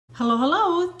Hello,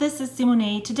 hello, this is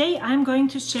SEEMOWNAY. Today I'm going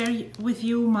to share with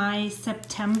you my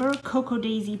September Cocoa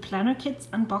Daisy planner kits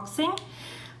unboxing.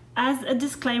 As a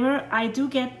disclaimer, I do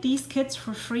get these kits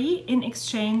for free in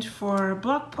exchange for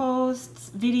blog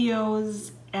posts, videos,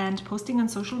 and posting on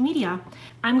social media.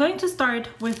 I'm going to start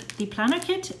with the planner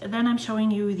kit, then I'm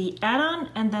showing you the add-on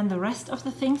and then the rest of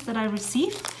the things that I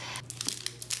received.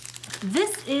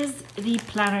 This is the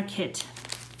planner kit.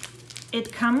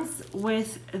 It comes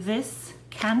with this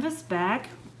canvas bag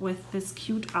with this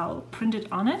cute owl printed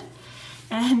on it,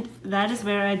 and that is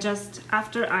where I just,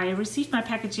 after I received my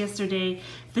package yesterday,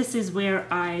 this is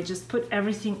where I just put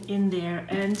everything in there.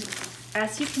 And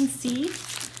as you can see,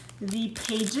 the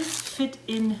pages fit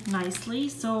in nicely.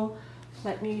 So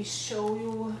let me show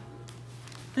you.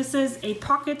 This is a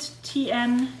pocket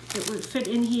TN. It would fit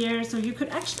in here, so you could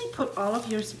actually put all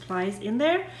of your supplies in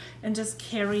there and just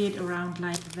carry it around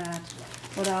like that.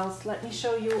 What else? Let me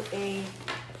show you. A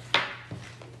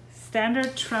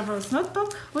standard traveler's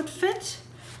notebook would fit.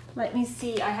 Let me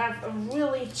see, I have a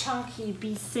really chunky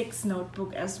B6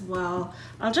 notebook as well.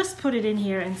 I'll just put it in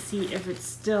here and see if it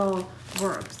still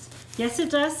works. Yes, it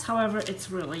does. However, it's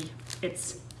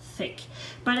thick,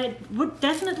 but it would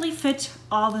definitely fit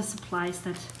all the supplies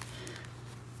that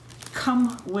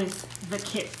come with the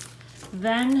kit.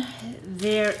 Then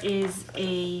there is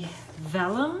a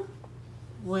vellum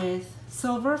with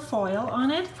silver foil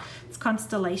on it. It's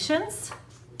Constellations.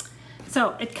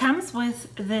 So it comes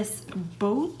with this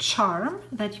bow charm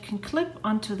that you can clip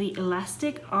onto the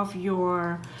elastic of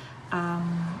your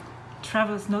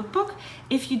traveler's notebook.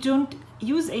 If you don't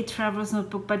use a traveler's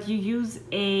notebook but you use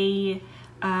a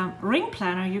ring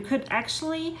planner, you could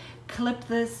actually clip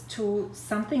this to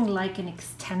something like an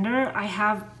extender. I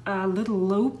have a little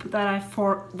loop that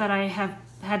I have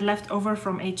had left over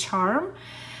from a charm,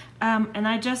 and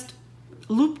I just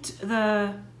looped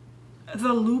the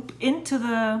loop into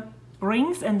the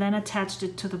rings and then attached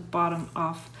it to the bottom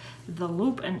of the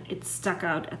loop, and it stuck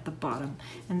out at the bottom.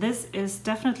 And this is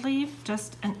definitely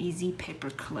just an easy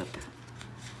paper clip.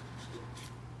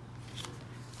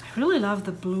 I really love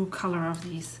the blue color of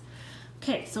these.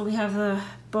 Okay, so we have the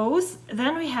bows.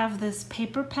 Then we have this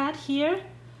paper pad here.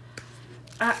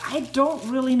 I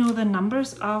don't really know the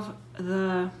numbers of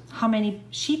how many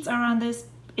sheets are on this.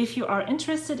 If you are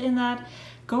interested in that,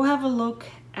 go have a look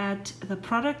at the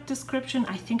product description.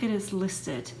 I think it is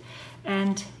listed.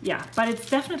 And yeah, but it's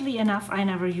definitely enough. I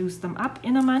never use them up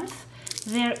in a month.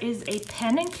 There is a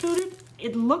pen included.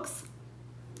 It looks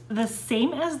the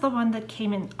same as the one that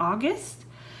came in August.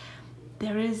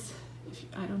 There is,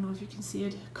 I don't know if you can see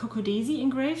it, Cocoa Daisy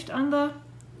engraved on the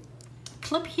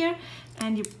clip here,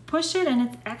 and you push it and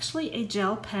it's actually a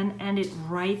gel pen, and it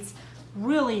writes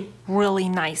really, really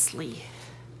nicely.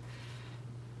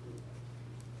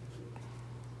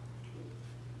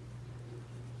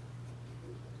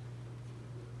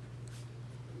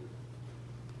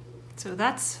 So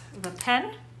that's the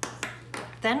pen.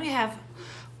 Then we have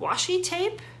washi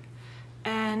tape,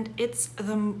 and it's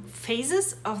the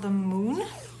phases of the moon.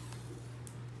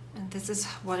 And this is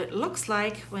what it looks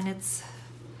like when it's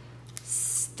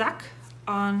stuck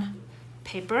on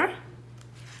paper.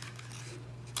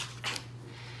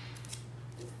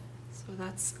 So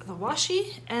that's the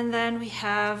washi. And then we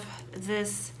have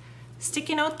this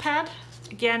sticky note pad.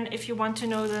 Again, if you want to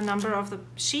know the number of the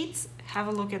sheets, have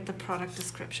a look at the product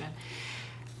description.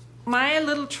 My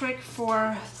little trick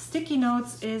for sticky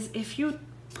notes is if you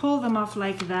pull them off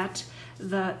like that,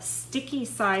 the sticky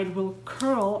side will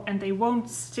curl and they won't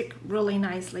stick really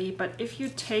nicely. But if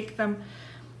you take them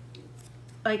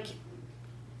like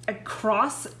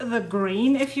across the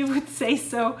grain, if you would say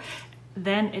so,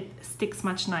 then it sticks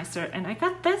much nicer. And I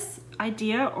got this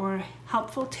idea or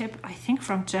helpful tip, I think,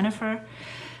 from Jennifer,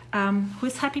 who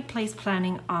is Happy Place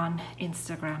Planning on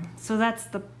Instagram. So that's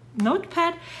the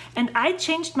notepad. And I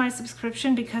changed my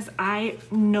subscription because I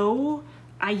know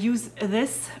I use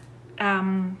this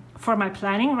for my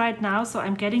planning right now. So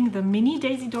I'm getting the mini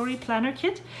Daisy Dori planner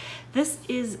kit. This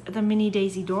is the mini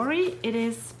Daisy Dori. It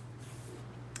is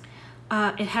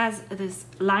it has this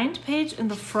lined page in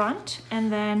the front,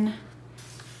 and then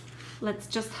let's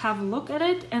just have a look at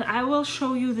it, and I will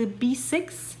show you the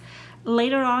B6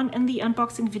 later on in the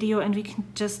unboxing video, and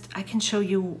I can show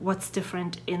you what's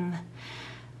different in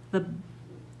the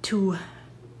two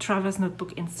traveler's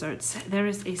notebook inserts. There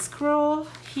is a scroll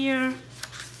here,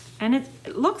 and it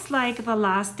looks like the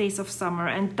last days of summer,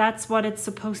 and that's what it's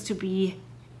supposed to be,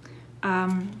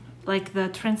 like the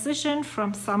transition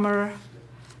from summer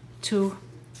to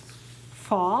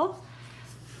fall,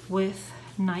 with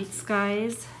night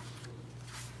skies,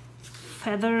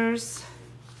 feathers,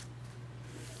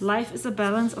 Life is a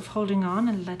balance of holding on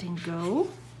and letting go.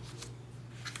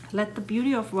 Let the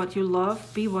beauty of what you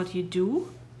love be what you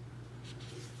do.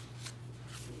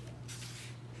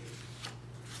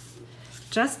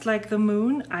 Just like the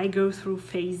moon, I go through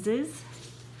phases.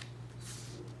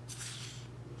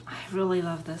 I really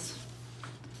love this.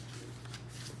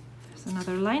 There's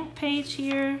another lined page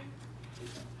here,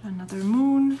 another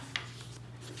moon.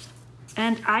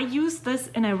 And I use this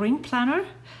in a ring planner.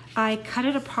 I cut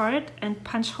it apart and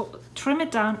trim it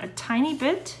down a tiny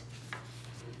bit,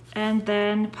 and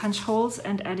then punch holes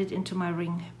and add it into my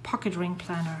pocket ring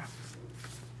planner.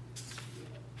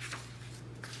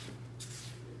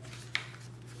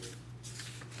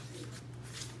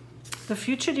 The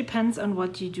future depends on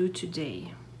what you do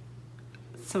today.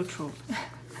 So true.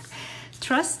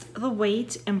 Trust the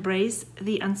wait, embrace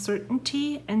the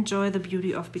uncertainty, enjoy the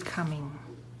beauty of becoming.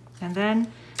 And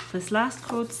then this last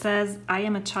quote says, I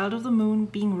am a child of the moon,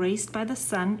 being raised by the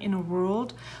sun in a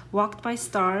world walked by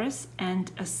stars and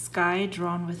a sky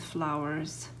drawn with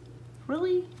flowers.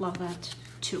 Really love that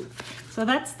too. So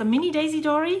that's the mini Daisy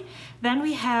Dori. Then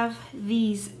we have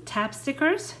these tab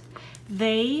stickers.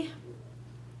 They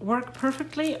work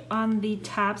perfectly on the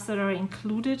tabs that are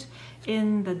included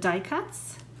in the die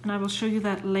cuts, and I will show you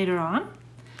that later on.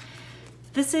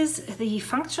 This is the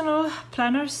functional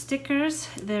planner stickers.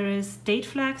 There is date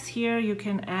flags here. You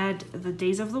can add the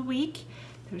days of the week.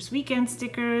 There's weekend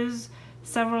stickers,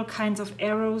 several kinds of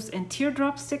arrows and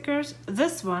teardrop stickers.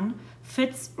 This one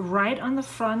fits right on the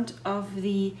front of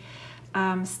the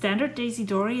standard Daisy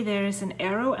Dori. There is an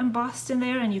arrow embossed in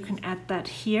there, and you can add that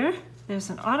here. There's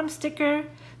an autumn sticker,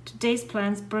 today's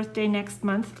plans, birthday next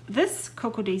month. This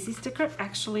Cocoa Daisy sticker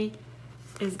actually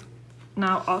is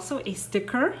now also a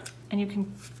sticker, and you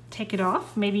can take it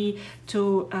off, maybe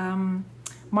to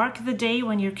mark the day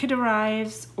when your kid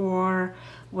arrives or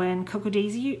when Cocoa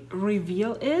Daisy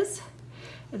reveal is.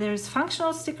 There's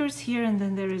functional stickers here, and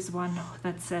then there is one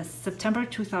that says September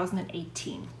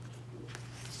 2018.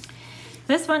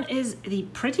 This one is the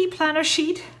pretty planner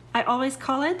sheet, I always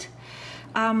call it.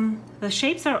 The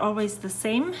shapes are always the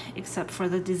same except for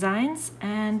the designs,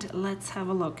 and let's have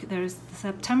a look. There's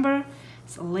September,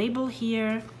 it's a label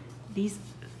here.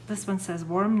 This one says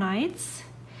warm nights,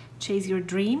 chase your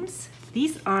dreams.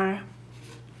 These are,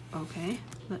 okay,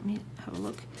 let me have a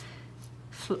look.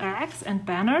 Flags and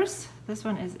banners. This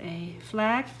one is a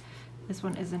flag. This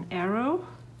one is an arrow.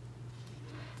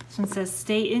 This one says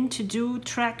stay in, to do,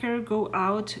 tracker, go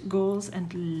out, goals,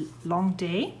 and long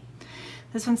day.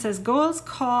 This one says goals,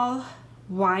 call,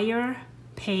 wire,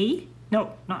 pay.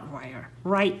 No, not wire,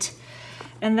 write.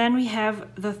 And then we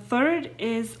have the 3rd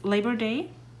is Labor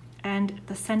Day, and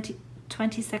the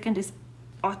 22nd is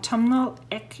autumnal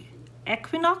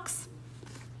equinox.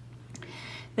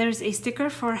 There's a sticker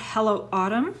for Hello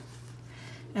Autumn,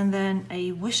 and then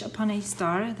a wish upon a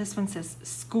star. This one says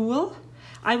school.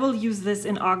 I will use this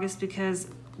in August because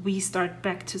we start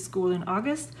back to school in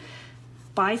August.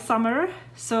 By summer,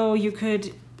 so you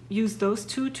could use those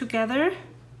two together.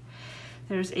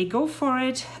 There's a go for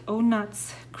it, oh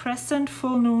nuts, crescent,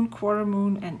 full moon, quarter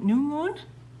moon, and new moon.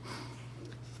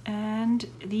 And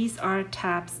these are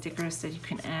tab stickers that you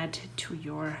can add to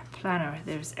your planner.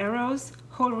 There's arrows,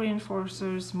 hole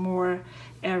reinforcers, more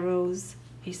arrows,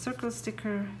 a circle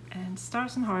sticker, and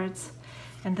stars and hearts.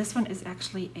 And this one is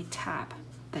actually a tab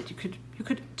that you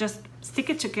could just stick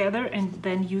it together and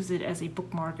then use it as a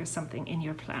bookmark or something in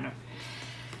your planner.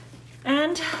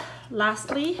 And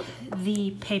lastly,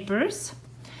 the papers.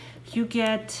 You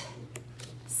get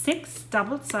 6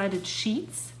 double-sided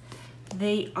sheets.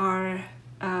 They are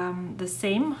the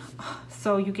same,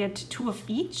 so you get 2 of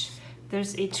each.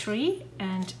 There's a tree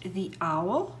and the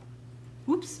owl.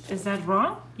 Oops, is that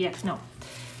wrong? Yes, no.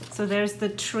 So there's the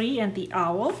tree and the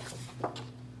owl.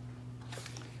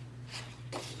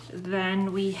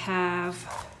 Then we have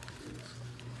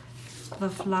the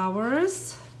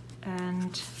flowers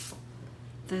and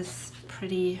this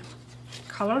pretty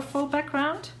colorful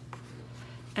background.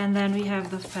 And then we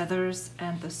have the feathers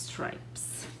and the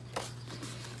stripes.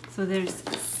 So there's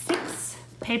 6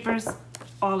 papers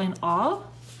all in all.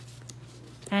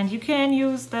 And you can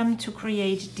use them to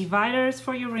create dividers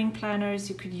for your ring planners.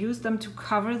 You could use them to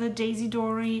cover the Daisy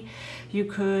Dori. You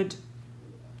could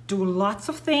do lots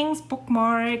of things,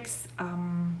 bookmarks,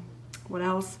 what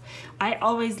else? I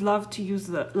always love to use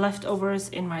the leftovers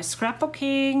in my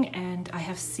scrapbooking, and I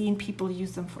have seen people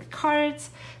use them for cards.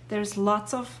 There's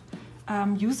lots of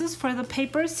uses for the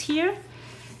papers here.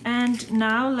 And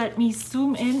now let me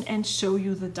zoom in and show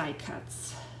you the die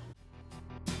cuts.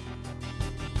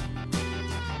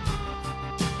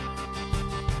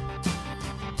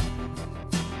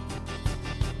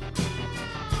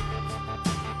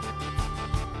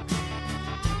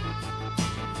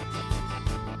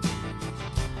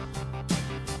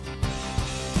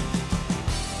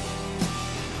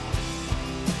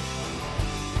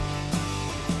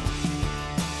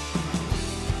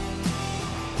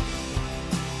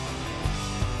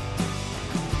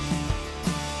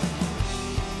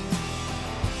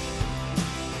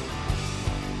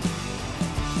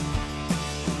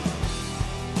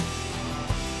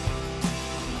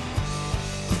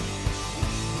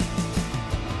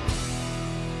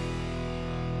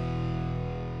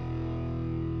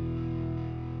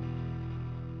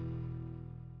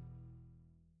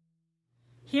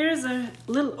 Here's a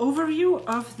little overview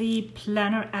of the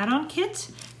planner add-on kit.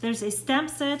 There's a stamp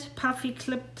set, puffy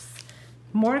clips,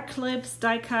 more clips,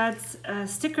 die cuts,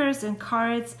 stickers and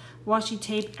cards, washi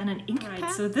tape, and an ink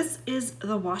pad. So this is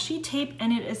the washi tape,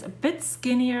 and it is a bit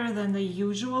skinnier than the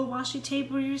usual washi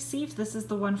tape we received. This is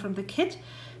the one from the kit,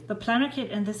 the planner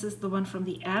kit, and this is the one from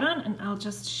the add-on, and I'll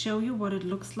just show you what it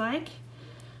looks like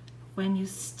when you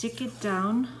stick it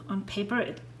down on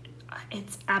paper.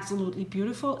 It's absolutely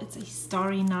beautiful. It's a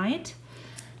starry night.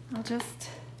 I'll just,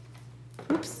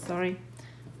 oops, sorry.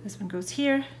 This one goes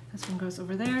here, this one goes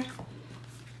over there.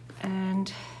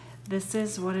 And this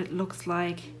is what it looks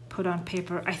like put on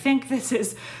paper. I think this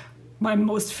is my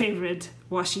most favorite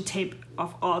washi tape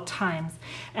of all times.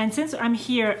 And since I'm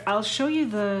here, I'll show you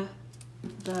the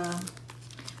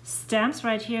stamps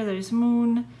right here. There's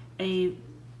moon, a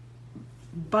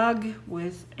bug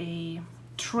with a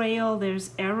trail, there's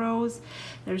arrows,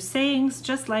 there's sayings,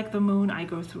 just like the moon, I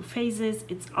go through phases,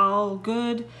 it's all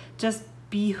good, just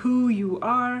be who you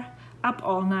are, up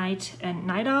all night, and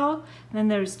night owl. Then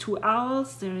there's two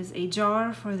owls, there is a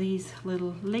jar for these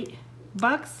little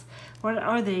bugs. What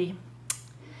are they?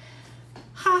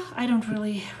 I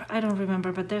don't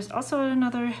remember, but there's also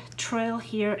another trail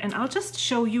here, and I'll just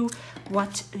show you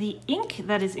what the ink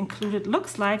that is included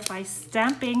looks like by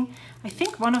stamping, I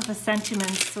think, one of the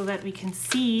sentiments so that we can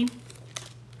see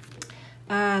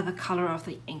the color of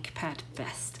the ink pad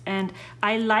best. And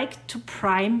I like to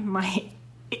prime my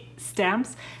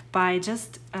stamps by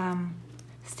just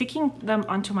sticking them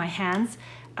onto my hands.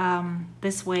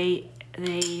 This way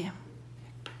they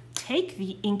take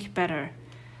the ink better.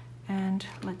 And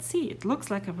let's see, it looks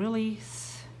like a really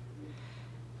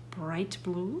bright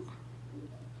blue.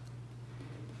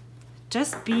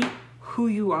 Just be who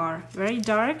you are. Very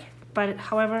dark, but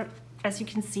however, as you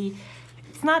can see,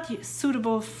 it's not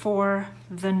suitable for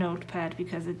the notepad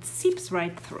because it seeps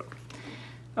right through.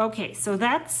 Okay, so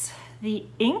that's the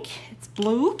ink. It's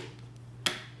blue.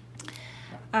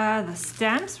 The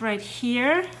stamps right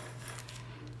here.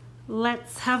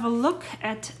 Let's have a look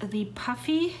at the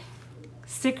puffy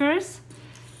stickers.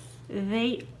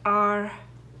 They are,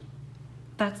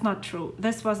 that's not true.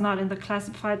 This was not in the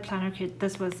classified planner kit.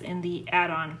 This was in the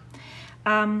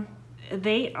add-on.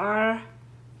 They are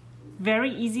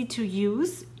very easy to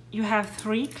use. You have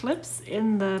 3 clips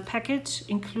in the package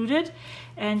included,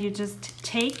 and you just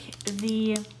take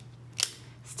the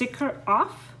sticker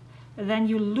off, then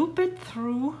you loop it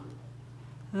through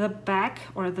the back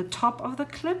or the top of the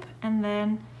clip, and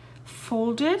then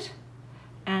fold it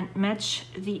and match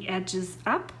the edges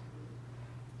up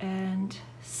and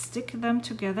stick them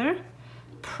together,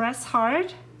 press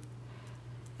hard,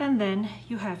 and then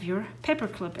you have your paper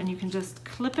clip, and you can just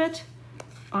clip it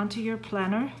onto your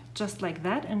planner just like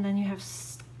that, and then you have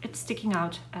it sticking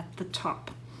out at the top.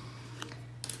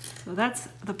 So that's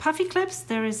the puffy clips.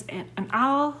 There is an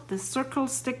owl, the circle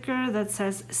sticker that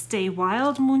says "Stay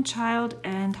Wild, Moonchild,"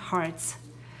 and hearts.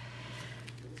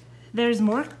 There's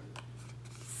more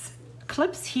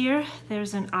clips here.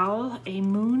 There's an owl, a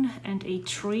moon, and a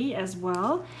tree as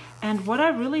well. And what I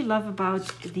really love about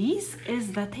these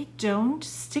is that they don't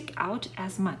stick out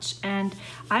as much. And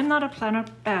I'm not a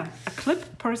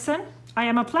clip person. I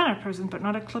am a planner person, but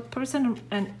not a clip person.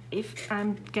 And if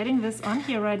I'm getting this on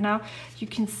here right now, you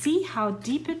can see how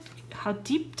deep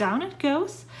down it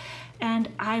goes. And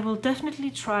I will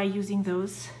definitely try using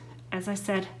those. As I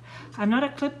said, I'm not a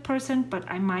clip person, but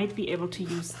I might be able to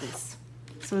use this.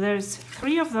 So there's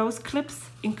 3 of those clips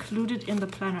included in the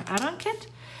planner add-on kit.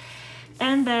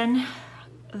 And then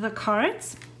the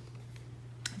cards.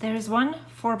 There's one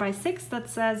 4x6 that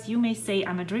says, "You may say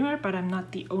I'm a dreamer, but I'm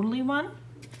not the only one."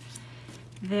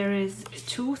 There is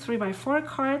 2 3x4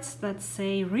 cards that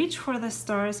say, "Reach for the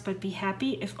stars, but be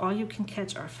happy if all you can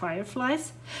catch are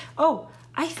fireflies." Oh,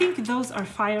 I think those are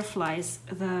fireflies,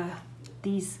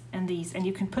 these, and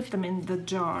you can put them in the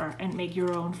jar and make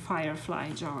your own firefly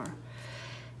jar.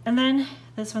 And then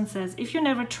this one says, "If you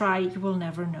never try, you will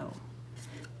never know."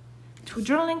 2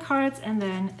 journaling cards, and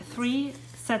then 3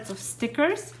 sets of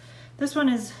stickers. This one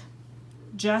is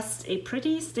just a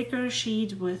pretty sticker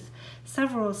sheet with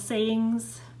several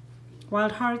sayings.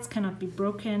 "Wild hearts cannot be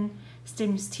broken," "Stay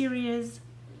mysterious,"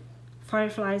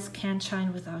 "Fireflies can't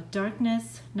shine without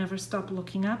darkness," "Never stop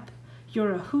looking up,"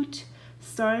 "You're a hoot,"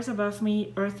 "Stars above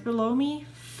me, earth below me,"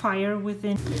 "Fire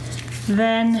within."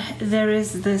 Then there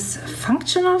is this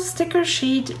functional sticker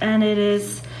sheet, and it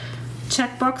is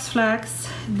checkbox flags.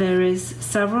 There is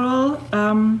several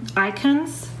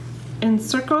icons in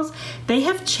circles. They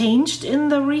have changed in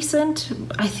the recent,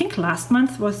 I think last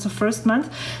month was the first month.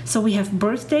 So we have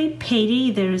birthday,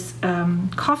 payday, there's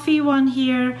coffee one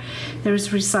here, there's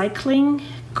recycling,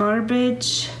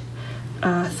 garbage,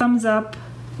 thumbs up,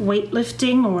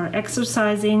 weightlifting or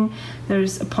exercising.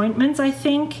 There's appointments, I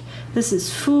think. This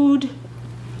is food,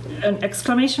 an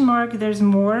exclamation mark. There's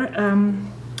more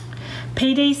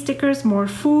payday stickers, more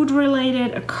food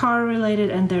related, a car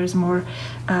related, and there's more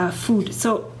food.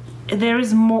 So there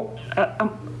is more a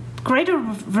greater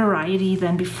variety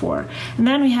than before. And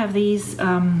then we have these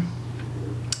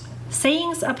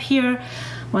sayings up here.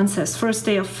 One says first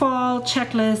day of fall,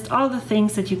 checklist, all the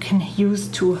things that you can use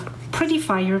to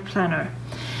prettify your planner.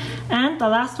 And the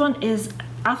last one is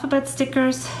alphabet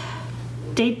stickers,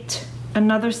 date,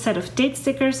 another set of date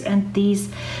stickers, and these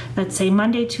that say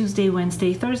Monday, Tuesday,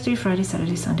 Wednesday, Thursday, Friday,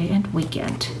 Saturday, Sunday, and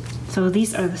weekend. So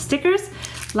these are the stickers.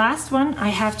 Last one I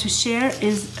have to share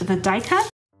is the die cut.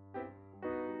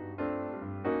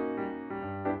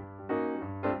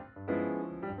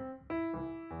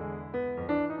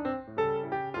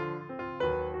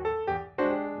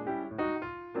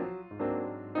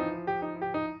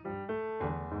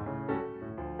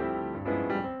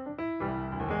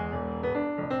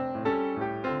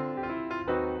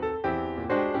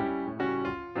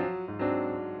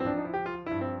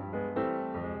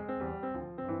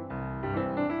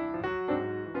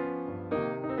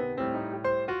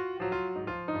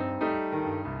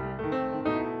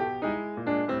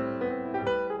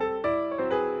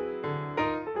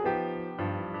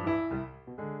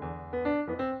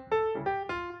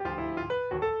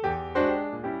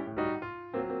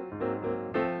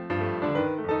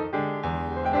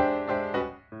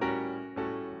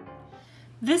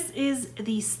 This is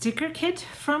the sticker kit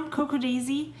from Cocoa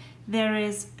Daisy. There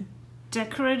is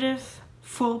decorative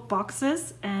full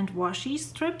boxes and washi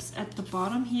strips at the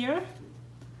bottom here.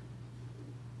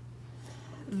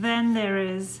 Then there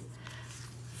is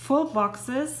full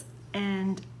boxes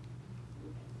and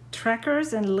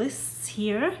trackers and lists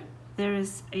here. There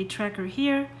is a tracker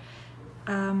here,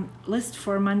 list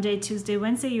for Monday, Tuesday,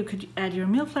 Wednesday. You could add your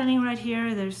meal planning right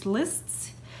here. There's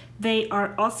lists. They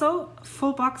are also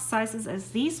full box sizes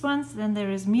as these ones. Then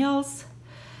there is meals,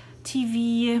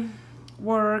 TV,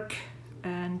 work,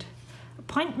 and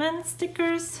appointment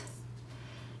stickers.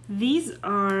 These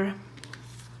are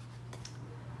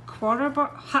quarter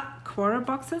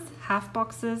boxes, half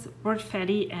boxes, word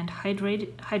fatty, and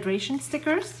hydration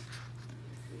stickers.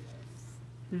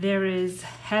 There is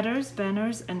headers,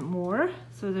 banners, and more.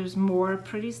 So there's more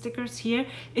pretty stickers here.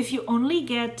 If you only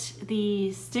get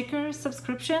the sticker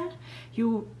subscription,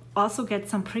 you also get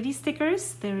some pretty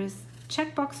stickers. There is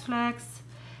checkbox flags,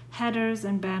 headers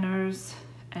and banners,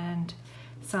 and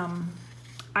some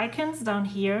icons down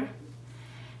here.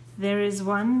 There is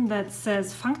one that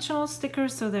says functional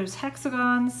stickers, so there's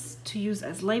hexagons to use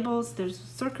as labels. There's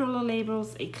circular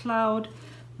labels, a cloud,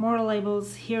 more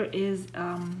labels. Here is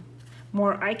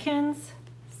more icons,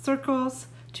 circles,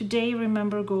 today,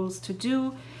 remember, goals to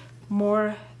do,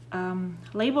 more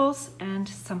labels, and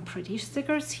some pretty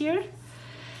stickers here.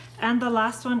 And the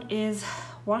last one is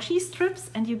washi strips,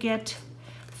 and you get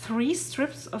 3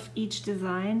 strips of each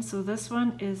design. So this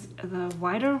one is the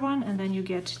wider one, and then you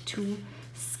get 2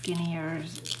 skinnier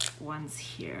ones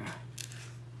here,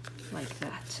 like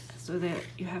that. So there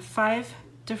you have 5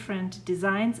 different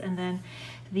designs, and then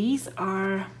these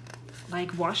are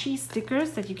like washi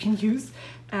stickers that you can use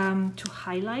to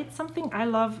highlight something. I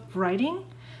love writing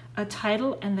a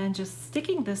title and then just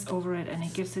sticking this over it, and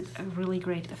it gives it a really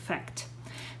great effect.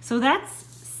 So that's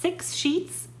 6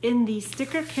 sheets in the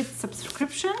sticker kit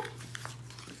subscription.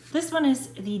 This one is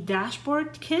the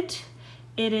dashboard kit.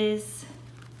 It is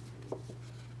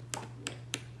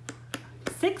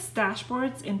 6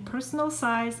 dashboards in personal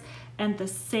size and the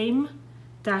same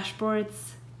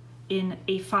dashboards in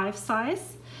A5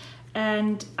 size.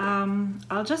 And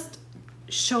I'll just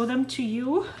show them to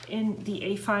you in the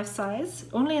A5 size.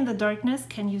 Only in the darkness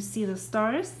can you see the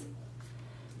stars.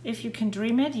 If you can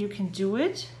dream it, you can do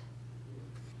it.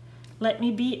 Let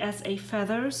me be as a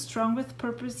feather, strong with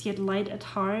purpose, yet light at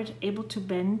heart, able to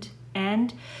bend,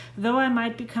 and, though I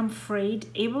might become frayed,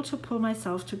 able to pull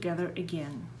myself together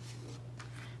again.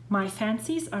 My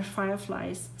fancies are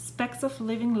fireflies, specks of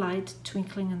living light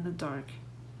twinkling in the dark.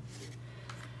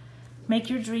 Make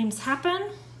your dreams happen.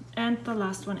 And the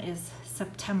last one is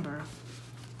September.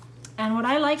 And what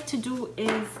I like to do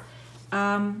is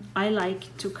I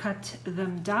like to cut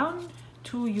them down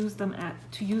to use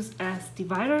as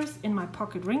dividers in my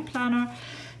pocket ring planner.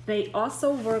 They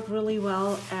also work really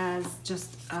well as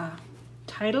just a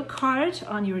title card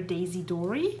on your Daisy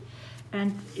Dori.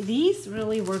 And these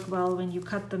really work well when you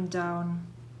cut them down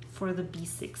for the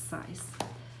B6 size.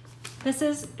 This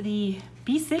is the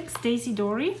B6 Daisy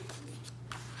Dori.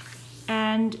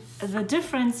 And the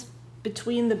difference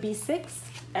between the B6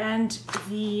 And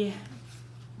the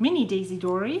mini Daisy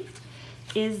Dori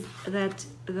is that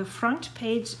the front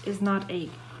page is not a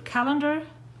calendar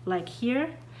like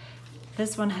here.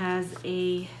 This one has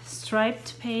a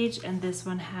striped page and this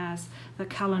one has the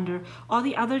calendar. All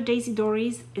the other Daisy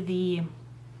Doris, the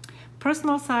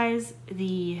personal size,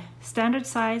 the standard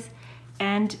size,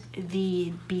 and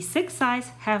the B6 size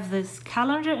have this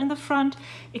calendar in the front,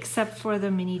 except for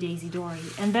the mini Daisy Dori.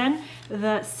 And then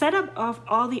the setup of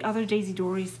all the other Daisy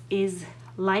Doris is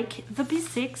like the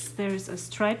B6. There's a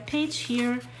striped page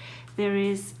here, there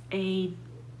is a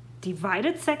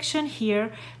divided section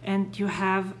here, and you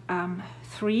have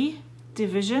 3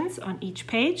 divisions on each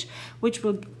page,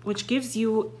 which gives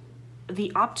you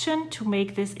the option to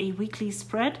make this a weekly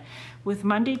spread with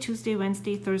Monday, Tuesday,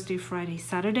 Wednesday, Thursday, Friday,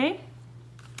 Saturday.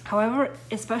 However,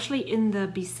 especially in the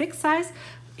B6 size,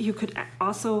 you could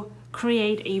also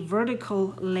create a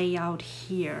vertical layout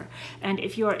here. And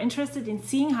if you are interested in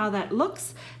seeing how that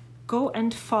looks, go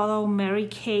and follow Mary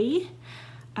Kay.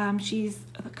 She's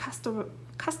the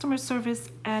customer service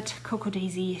at Cocoa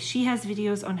Daisy. She has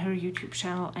videos on her YouTube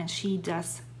channel and she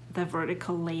does the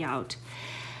vertical layout.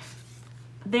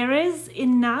 There is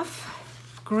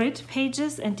enough grid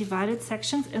pages and divided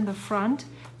sections in the front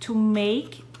to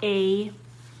make a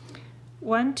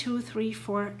 1, 2, 3,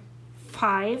 4,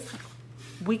 5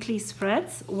 weekly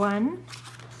spreads. 1,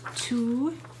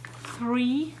 2,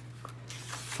 3,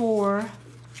 4,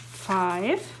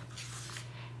 5.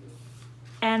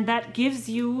 And that gives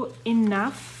you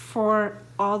enough for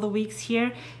all the weeks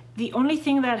here. The only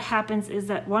thing that happens is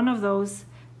that one of those,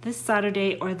 this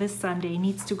Saturday or this Sunday,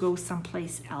 needs to go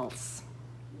someplace else.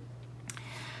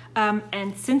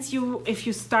 And since if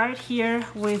you start here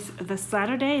with the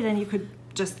Saturday, then you could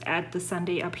just add the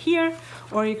Sunday up here,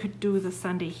 or you could do the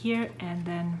Sunday here and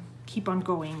then keep on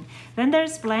going. Then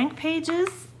there's blank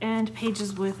pages and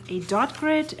pages with a dot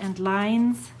grid and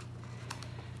lines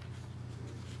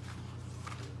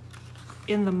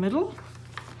in the middle.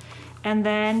 And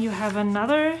then you have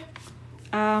another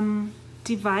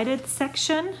divided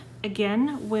section,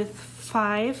 again with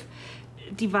 5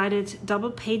 divided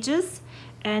double pages,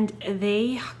 and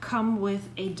they come with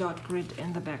a dot grid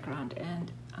in the background.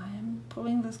 And I'm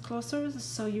pulling this closer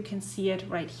so you can see it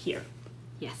right here.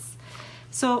 Yes.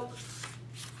 So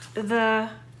the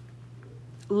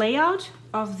layout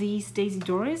of these Daisy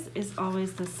Doris is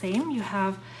always the same. You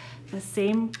have the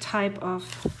same type of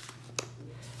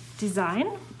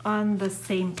design on the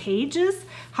same pages.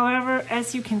 However,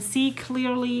 as you can see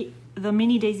clearly, the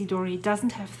mini Daisy Dori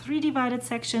doesn't have 3 divided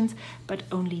sections, but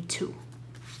only 2.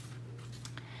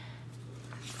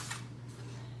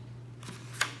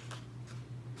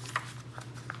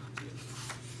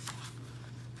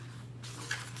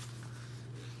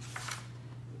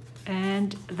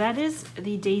 And that is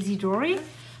the Daisy Dori.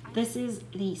 This is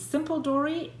the Simple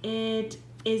Dori. It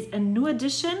is a new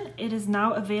edition. It is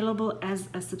now available as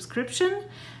a subscription.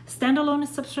 Standalone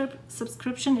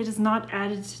subscription. It is not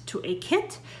added to a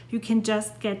kit. You can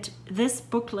just get this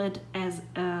booklet as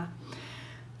a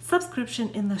subscription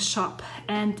in the shop.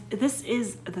 And this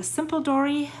is the Simple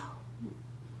Dori.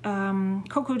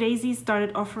 Cocoa Daisy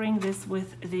started offering this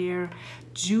with their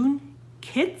June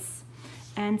kits.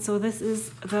 And so this is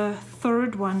the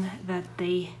 3rd one that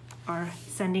they are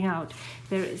sending out.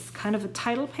 There is kind of a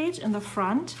title page in the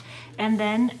front, and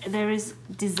then there is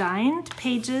designed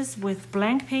pages with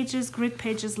blank pages, grid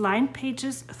pages, line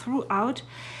pages throughout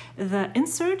the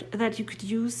insert that you could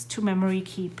use to memory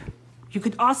keep. You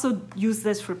could also use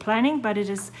this for planning, but it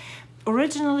is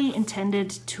originally intended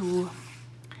to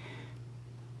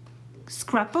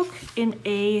scrapbook in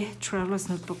a traveler's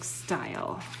notebook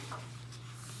style.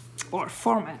 Or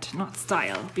format, not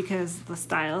style, because the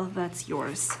style, that's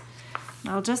yours.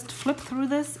 I'll just flip through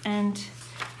this and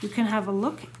you can have a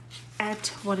look at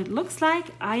what it looks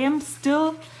like. I am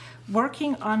still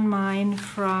working on mine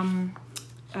from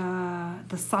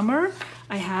the summer.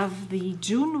 I have the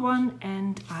June one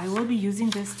and I will be using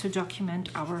this to document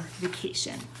our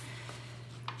vacation.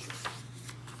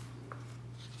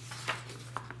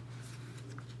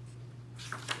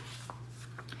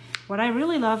 What I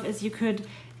really love is you could,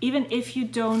 even if you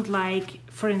don't like,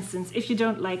 for instance, if you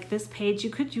don't like this page, you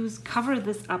could cover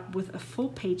this up with a full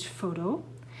page photo.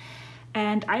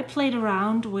 And I played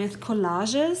around with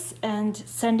collages and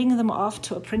sending them off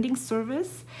to a printing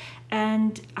service.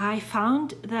 And I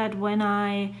found that when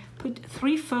I put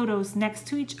 3 photos next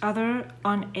to each other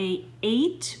on a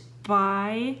 8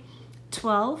 by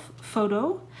 12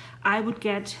 photo, I would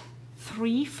get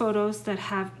 3 photos that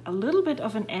have a little bit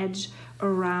of an edge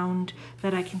around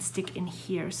that I can stick in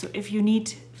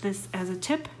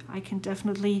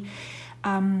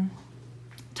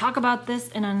talk about this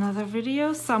in another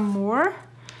video some more.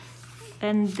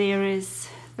 And there is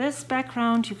this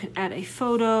background. You could add a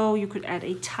photo, you could add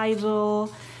a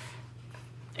title.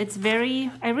 It's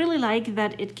very, I really like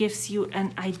that it gives you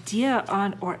an idea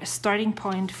on, or a starting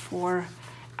point for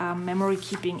memory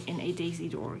keeping in a Daisy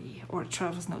Dori or a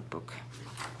traveler's notebook.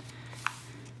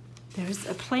 There's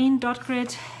a plain dot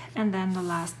grid, and then the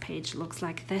last page looks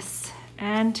like this.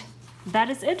 And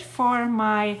that is it for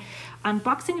my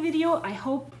unboxing video. I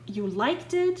hope you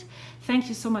liked it. Thank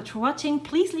you so much for watching.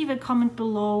 Please leave a comment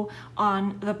below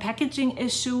on the packaging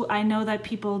issue. I know that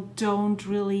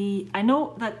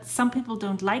some people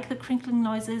don't like the crinkling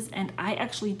noises, and I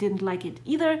actually didn't like it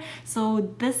either. So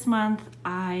this month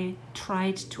I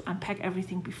tried to unpack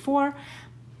everything before.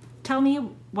 Tell me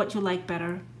what you like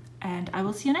better, and I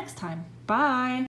will see you next time. Bye.